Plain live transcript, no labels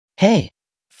Hey,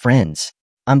 friends.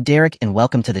 I'm Derek and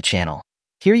welcome to the channel.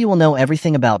 Here you will know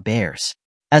everything about Bears.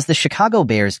 As the Chicago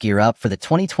Bears gear up for the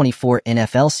 2024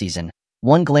 NFL season,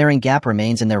 one glaring gap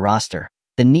remains in their roster: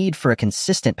 the need for a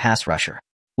consistent pass rusher.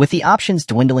 With the options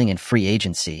dwindling in free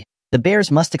agency, the Bears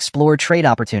must explore trade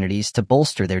opportunities to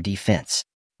bolster their defense.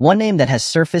 One name that has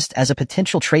surfaced as a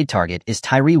potential trade target is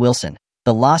Tyree Wilson,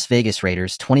 the Las Vegas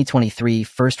Raiders' 2023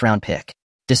 first-round pick.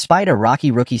 Despite a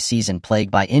rocky rookie season plagued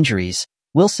by injuries,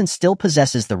 Wilson still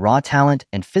possesses the raw talent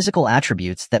and physical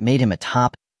attributes that made him a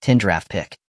top 10 draft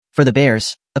pick. For the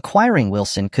Bears, acquiring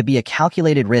Wilson could be a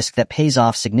calculated risk that pays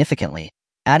off significantly,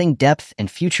 adding depth and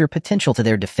future potential to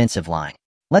their defensive line.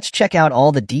 Let's check out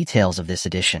all the details of this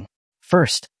addition.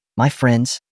 First, my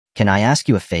friends, can I ask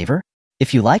you a favor?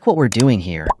 If you like what we're doing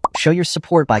here, show your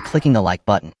support by clicking the like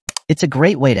button. It's a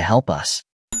great way to help us.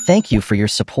 Thank you for your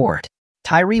support.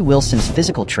 Tyree Wilson's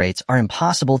physical traits are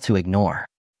impossible to ignore.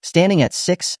 Standing at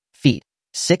 6 feet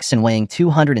 6 and weighing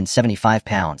 275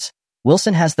 pounds,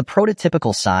 Wilson has the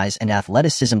prototypical size and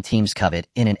athleticism teams covet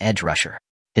in an edge rusher.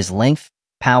 His length,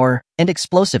 power, and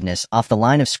explosiveness off the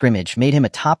line of scrimmage made him a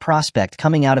top prospect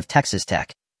coming out of Texas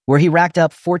Tech, where he racked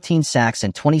up 14 sacks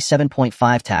and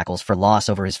 27.5 tackles for loss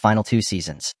over his final 2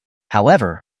 seasons.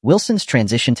 However, Wilson's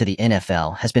transition to the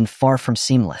NFL has been far from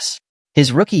seamless.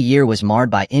 His rookie year was marred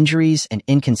by injuries and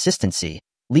inconsistency,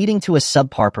 leading to a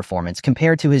subpar performance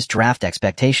compared to his draft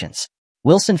expectations.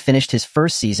 Wilson finished his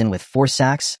first season with 4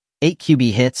 sacks, 8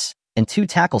 QB hits, and 2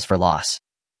 tackles for loss.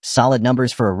 Solid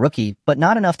numbers for a rookie, but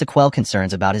not enough to quell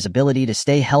concerns about his ability to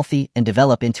stay healthy and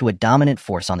develop into a dominant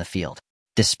force on the field.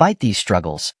 Despite these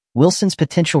struggles, Wilson's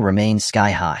potential remains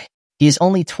sky-high. He is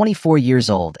only 24 years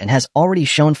old and has already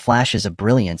shown flashes of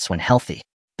brilliance when healthy.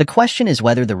 The question is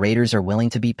whether the Raiders are willing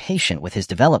to be patient with his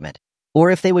development, or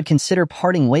if they would consider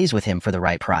parting ways with him for the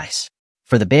right price.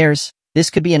 For the Bears, this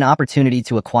could be an opportunity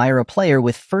to acquire a player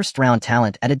with first-round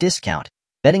talent at a discount,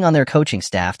 betting on their coaching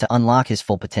staff to unlock his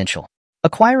full potential.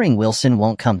 Acquiring Wilson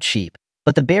won't come cheap,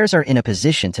 but the Bears are in a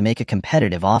position to make a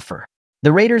competitive offer.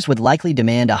 The Raiders would likely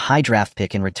demand a high draft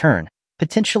pick in return,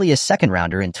 potentially a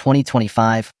second-rounder in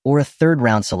 2025 or a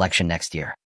third-round selection next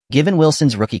year. Given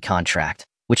Wilson's rookie contract,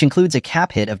 which includes a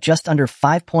cap hit of just under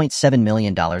 $5.7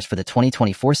 million for the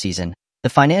 2024 season, the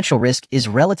financial risk is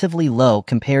relatively low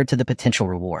compared to the potential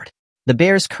reward. The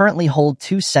Bears currently hold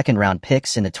 2 second-round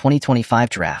picks in the 2025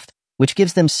 draft, which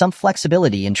gives them some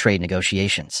flexibility in trade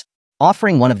negotiations.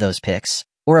 Offering one of those picks,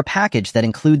 or a package that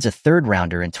includes a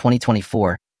third-rounder in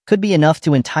 2024, could be enough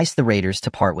to entice the Raiders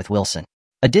to part with Wilson.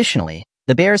 Additionally,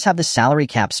 the Bears have the salary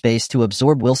cap space to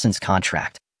absorb Wilson's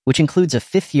contract, which includes a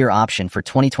 5th-year option for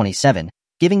 2027,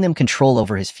 giving them control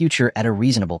over his future at a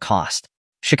reasonable cost.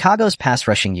 Chicago's pass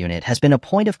rushing unit has been a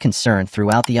point of concern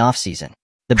throughout the offseason.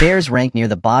 The Bears ranked near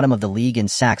the bottom of the league in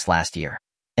sacks last year,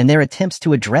 and their attempts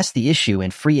to address the issue in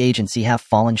free agency have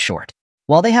fallen short.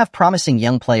 While they have promising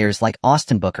young players like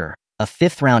Austin Booker, a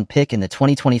 5th-round pick in the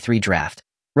 2023 draft,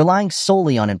 relying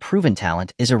solely on unproven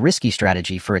talent is a risky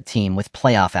strategy for a team with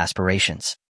playoff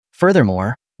aspirations.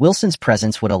 Furthermore, Wilson's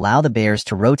presence would allow the Bears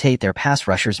to rotate their pass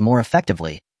rushers more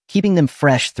effectively, keeping them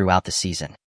fresh throughout the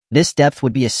season. This depth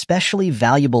would be especially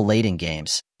valuable late in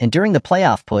games and during the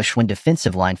playoff push when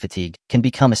defensive line fatigue can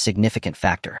become a significant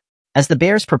factor. As the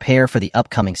Bears prepare for the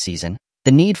upcoming season,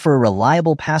 the need for a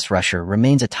reliable pass rusher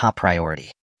remains a top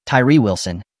priority. Tyree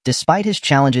Wilson, despite his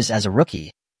challenges as a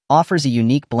rookie, offers a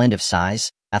unique blend of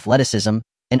size, athleticism,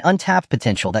 and untapped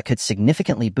potential that could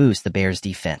significantly boost the Bears'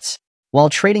 defense. While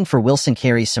trading for Wilson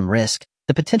carries some risk,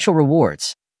 the potential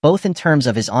rewards, both in terms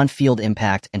of his on-field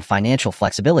impact and financial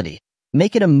flexibility,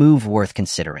 make it a move worth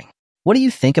considering. What do you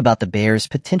think about the Bears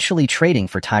potentially trading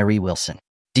for Tyree Wilson?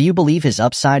 Do you believe his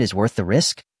upside is worth the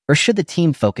risk, or should the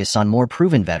team focus on more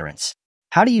proven veterans?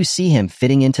 How do you see him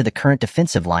fitting into the current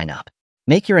defensive lineup?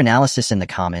 Make your analysis in the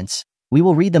comments. We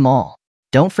will read them all.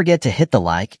 Don't forget to hit the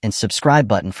like and subscribe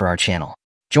button for our channel.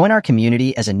 Join our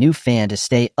community as a new fan to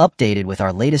stay updated with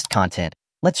our latest content.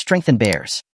 Let's strengthen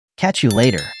Bears. Catch you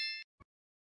later.